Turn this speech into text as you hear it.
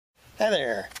Hi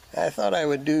there. I thought I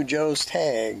would do Joe's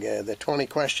tag, the 20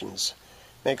 questions.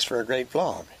 Makes for a great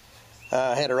vlog.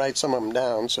 I had to write some of them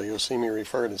down, so you'll see me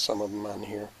refer to some of them on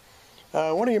here.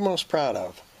 What are you most proud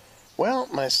of? Well,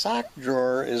 my sock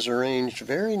drawer is arranged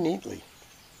very neatly.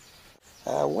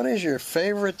 What is your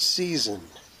favorite season?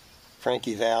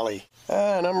 Frankie Valli.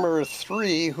 Number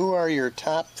 3, who are your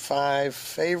top 5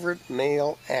 favorite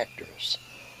male actors?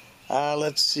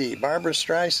 Let's see. Barbra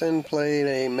Streisand played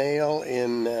a male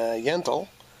in Yentl.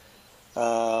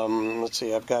 Let's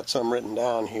see, I've got some written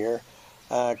down here.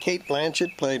 Cate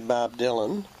Blanchett played Bob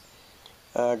Dylan.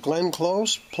 Glenn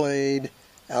Close played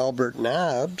Albert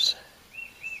Nobbs.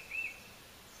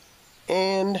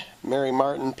 And Mary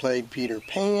Martin played Peter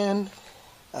Pan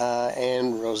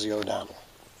and Rosie O'Donnell.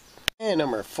 And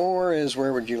number 4 is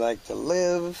where would you like to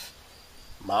live?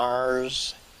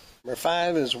 Mars. Number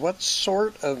 5 is what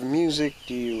sort of music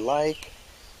do you like?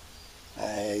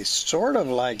 I sort of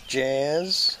like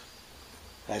jazz.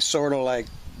 I sort of like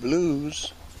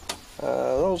blues.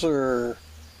 Those are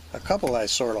a couple I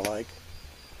sort of like.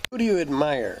 Who do you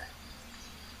admire?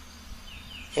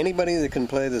 Anybody that can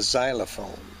play the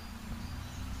xylophone.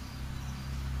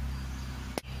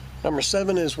 Number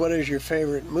 7 is what is your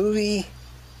favorite movie?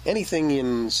 Anything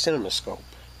in CinemaScope.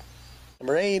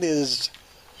 Number 8 is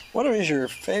what is your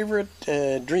favorite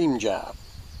dream job?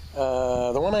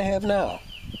 The one I have now,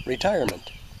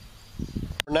 retirement.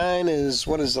 Number 9 is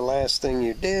what is the last thing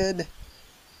you did?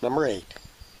 Number 8.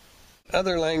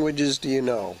 Other languages do you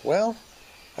know? Well,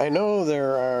 I know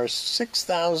there are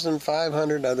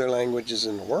 6,500 other languages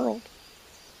in the world.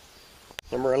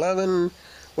 Number 11,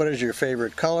 what is your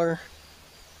favorite color?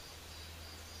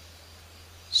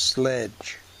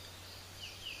 Sledge.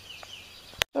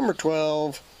 Number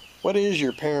 12, what is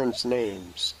your parents'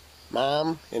 names?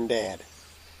 Mom and Dad.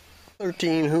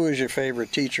 13, who is your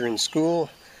favorite teacher in school?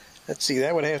 Let's see,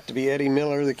 that would have to be Eddie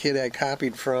Miller, the kid I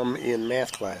copied from in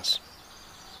math class.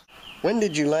 When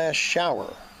did you last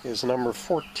shower? Is number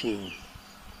 14.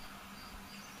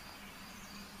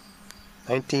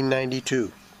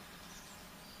 1992.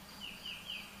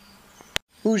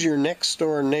 Who's your next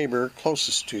door neighbor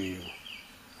closest to you?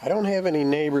 I don't have any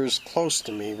neighbors close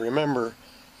to me. Remember,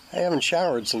 I haven't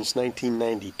showered since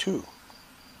 1992.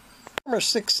 Number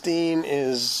 16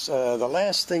 is the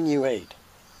last thing you ate.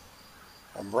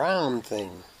 A brown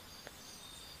thing.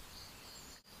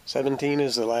 17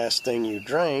 is the last thing you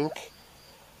drank.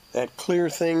 That clear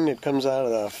thing that comes out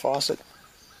of the faucet.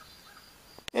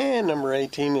 And number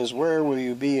 18 is where will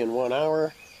you be in 1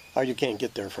 hour? Oh, you can't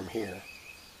get there from here.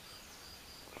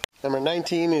 Number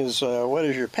 19 is what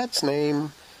is your pet's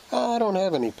name? I don't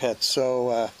have any pets,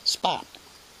 so Spot.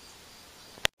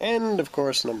 And of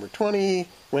course number 20,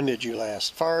 when did you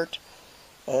last fart?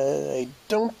 I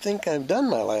don't think I've done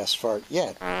my last fart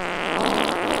yet.